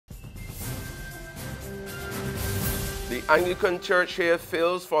Anglican Church here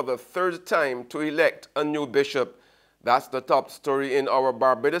fails for the third time to elect a new bishop. That's the top story in our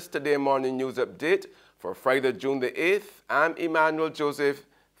Barbados Today morning news update for Friday, June the 8th. I'm Emmanuel Joseph.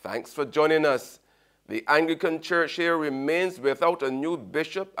 Thanks for joining us. The Anglican Church here remains without a new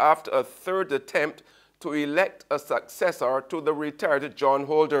bishop after a third attempt to elect a successor to the retired John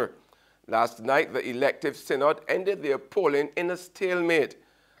Holder. Last night, the elective synod ended their polling in a stalemate.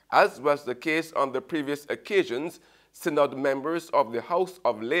 As was the case on the previous occasions, synod members of the House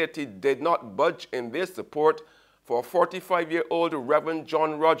of Laity did not budge in their support for 45-year-old Reverend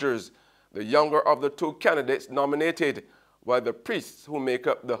John Rogers, the younger of the two candidates nominated, while the priests who make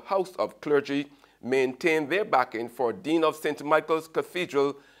up the House of Clergy maintained their backing for Dean of St. Michael's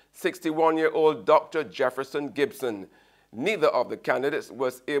Cathedral, 61-year-old Dr. Jefferson Gibson. Neither of the candidates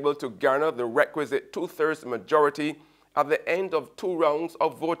was able to garner the requisite two-thirds majority at the end of two rounds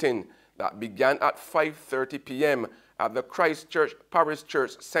of voting that began at 5:30 p.m. at the Christchurch Parish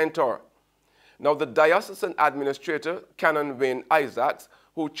Church Centre. Now, the diocesan administrator, Canon Wayne Isaacs,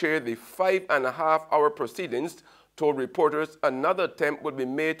 who chaired the 5.5-hour proceedings, told reporters another attempt would be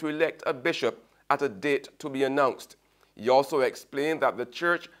made to elect a bishop at a date to be announced. He also explained that the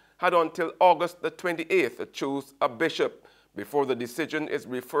church had until August the 28th to choose a bishop before the decision is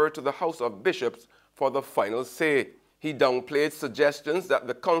referred to the House of Bishops for the final say. He downplayed suggestions that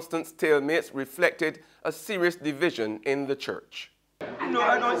the constant stalemates reflected a serious division in the church. No,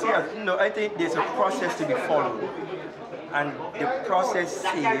 I don't see it. No, I think there's a process to be followed. And the process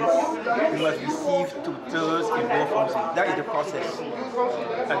says you must receive two-thirds in both houses. That is the process.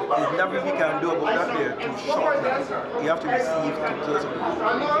 And there's nothing we can do about that there to shorten it. You have to receive two-thirds of the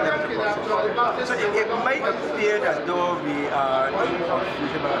vote. That is the process. So it might appear as though we are in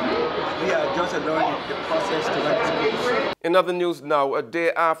confusion, but we are just allowing the process to run its course. In other news now, a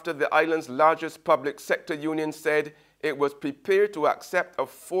day after the island's largest public sector union said it was prepared to accept a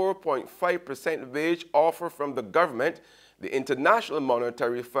 4.5% wage offer from the government, the International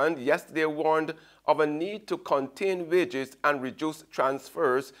Monetary Fund yesterday warned of a need to contain wages and reduce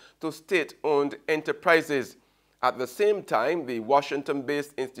transfers to state-owned enterprises. At the same time, the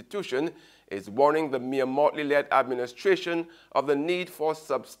Washington-based institution is warning the Mia Motley-led administration of the need for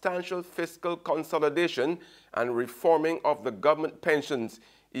substantial fiscal consolidation and reforming of the government pensions,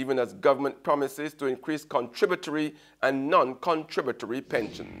 even as government promises to increase contributory and non-contributory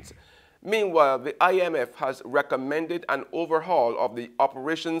pensions. Meanwhile, the IMF has recommended an overhaul of the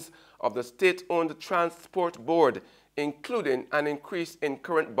operations of the state-owned Transport Board, including an increase in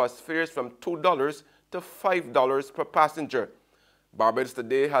current bus fares from $2 to $5 per passenger. Barbados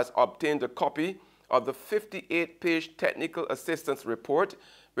Today has obtained a copy of the 58-page technical assistance report,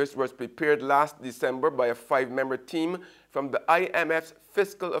 which was prepared last December by a 5-member team from the IMF's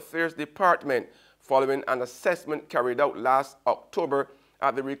Fiscal Affairs Department, following an assessment carried out last October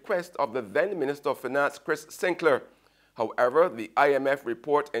at the request of the then Minister of Finance, Chris Sinclair. However, the IMF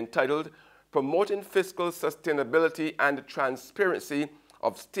report entitled Promoting Fiscal Sustainability and Transparency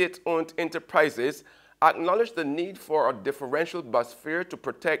of State-Owned Enterprises acknowledged the need for a differential bus fare to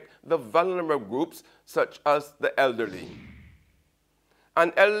protect the vulnerable groups such as the elderly.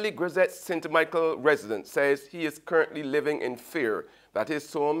 An elderly Grisette St. Michael resident says he is currently living in fear that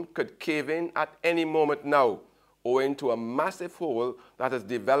his home could cave in at any moment now, owing to a massive hole that has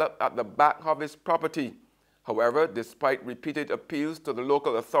developed at the back of his property. However, despite repeated appeals to the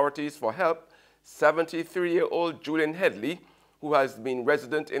local authorities for help, 73-year-old Julian Headley, who has been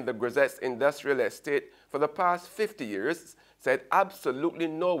resident in the Grisette's industrial estate for the past 50 years, said absolutely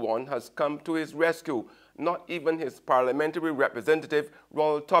no one has come to his rescue, not even his parliamentary representative,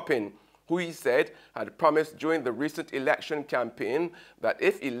 Ronald Toppin, who he said had promised during the recent election campaign that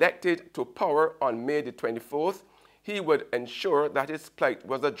if elected to power on May the 24th, he would ensure that his plight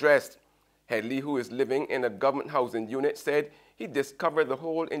was addressed. Headley, who is living in a government housing unit, said he discovered the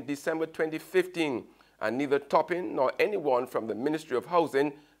hole in December 2015, and neither Toppin nor anyone from the Ministry of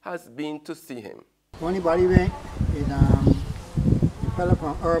Housing has been to see him. Anybody went is the fellow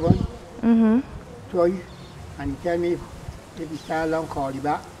from Urban, Troy, and he tell me if he start long, call you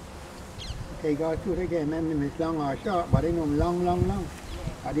back. Okay, go through it again, remember it's long or short, but I know long.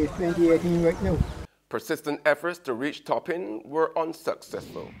 I did 2018 right now. Persistent efforts to reach Toppin were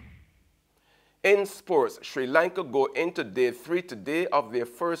unsuccessful. In sports, Sri Lanka go into day 3 today of their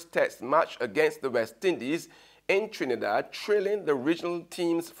first test match against the West Indies in Trinidad, trailing the regional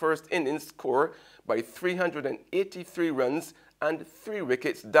team's first innings score by 383 runs and 3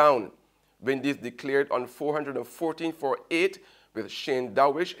 wickets down. Windies declared on 414 for 8, with Shane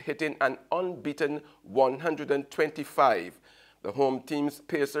Darwish hitting an unbeaten 125. The home team's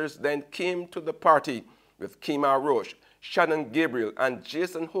pacers then came to the party, with Kemar Roach Shannon Gabriel and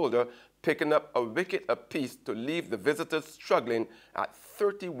Jason Holder picking up a wicket apiece to leave the visitors struggling at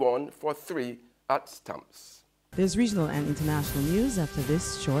 31 for 3 at stumps. There's regional and international news after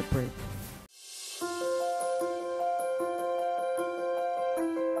this short break.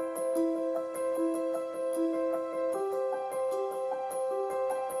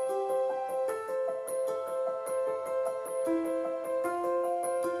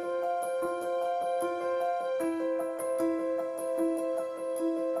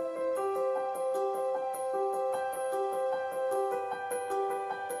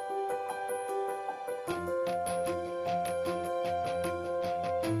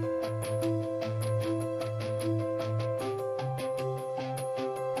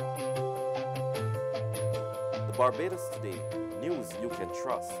 Barbados Today, news you can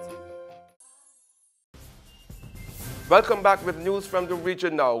trust. Welcome back with news from the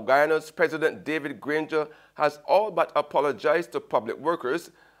region now. Guyana's President David Granger has all but apologized to public workers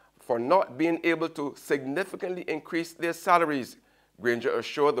for not being able to significantly increase their salaries. Granger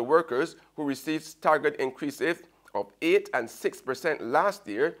assured the workers who received staggered increases of 8% and 6% last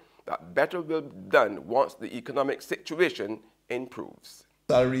year that better will be done once the economic situation improves.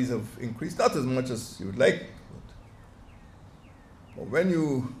 Salaries have increased, not as much as you would like. But when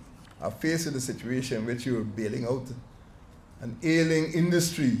you are faced with a situation in which you're bailing out an ailing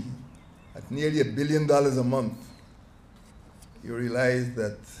industry at nearly $1 billion a month, you realize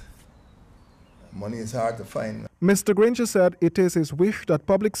that money is hard to find. Mr. Granger said it is his wish that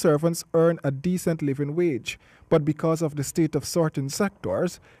public servants earn a decent living wage, but because of the state of certain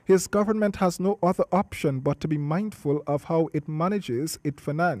sectors, his government has no other option but to be mindful of how it manages its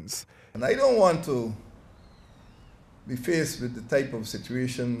finance. And I don't want to be faced with the type of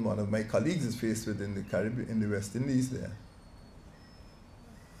situation one of my colleagues is faced with in the Caribbean, in the West Indies there.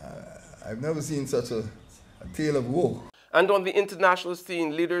 I've never seen such a tale of woe. And on the international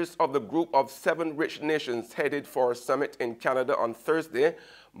scene, leaders of the group of 7 rich nations headed for a summit in Canada on Thursday,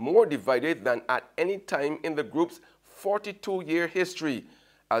 more divided than at any time in the group's 42-year history,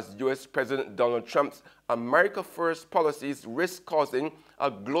 as U.S. President Donald Trump's America First policies risk causing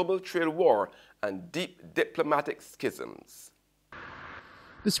a global trade war and deep diplomatic schisms.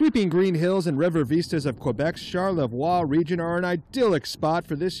 The sweeping green hills and river vistas of Quebec's Charlevoix region are an idyllic spot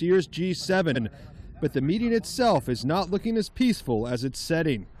for this year's G7. But the meeting itself is not looking as peaceful as its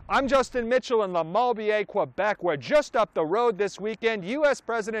setting. I'm Justin Mitchell in La Malbaie, Quebec, where just up the road this weekend, U.S.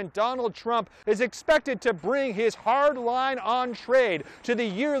 President Donald Trump is expected to bring his hard line on trade to the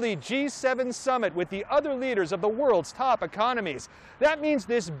yearly G7 summit with the other leaders of the world's top economies. That means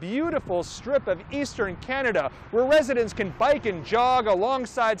this beautiful strip of eastern Canada, where residents can bike and jog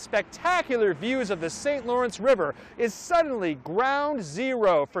alongside spectacular views of the St. Lawrence River, is suddenly ground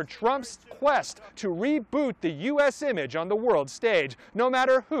zero for Trump's quest to reboot the U.S. image on the world stage, no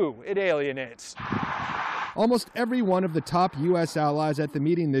matter who it alienates. Almost every one of the top U.S. allies at the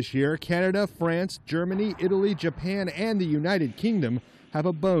meeting this year, Canada, France, Germany, Italy, Japan, and the United Kingdom, have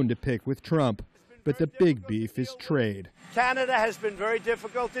a bone to pick with Trump. But the big beef is trade. Canada has been very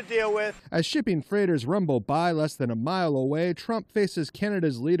difficult to deal with. As shipping freighters rumble by less than a mile away, Trump faces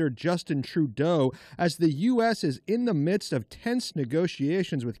Canada's leader Justin Trudeau as the U.S. is in the midst of tense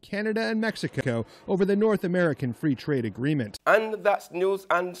negotiations with Canada and Mexico over the North American Free Trade Agreement. And that's news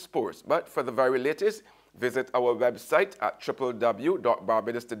and sports. But for the very latest, visit our website at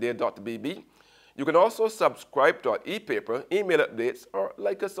www.barbadostoday.bb. You can also subscribe to our e-paper, email updates, or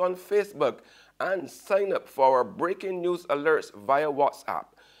like us on Facebook, and sign up for our breaking news alerts via WhatsApp.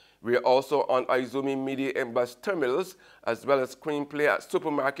 We are also on Izumi Media in bus terminals, as well as screenplay at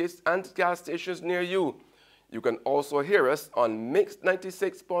supermarkets and gas stations near you. You can also hear us on Mix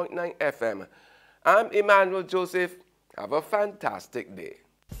 96.9 FM. I'm Emmanuel Joseph. Have a fantastic day.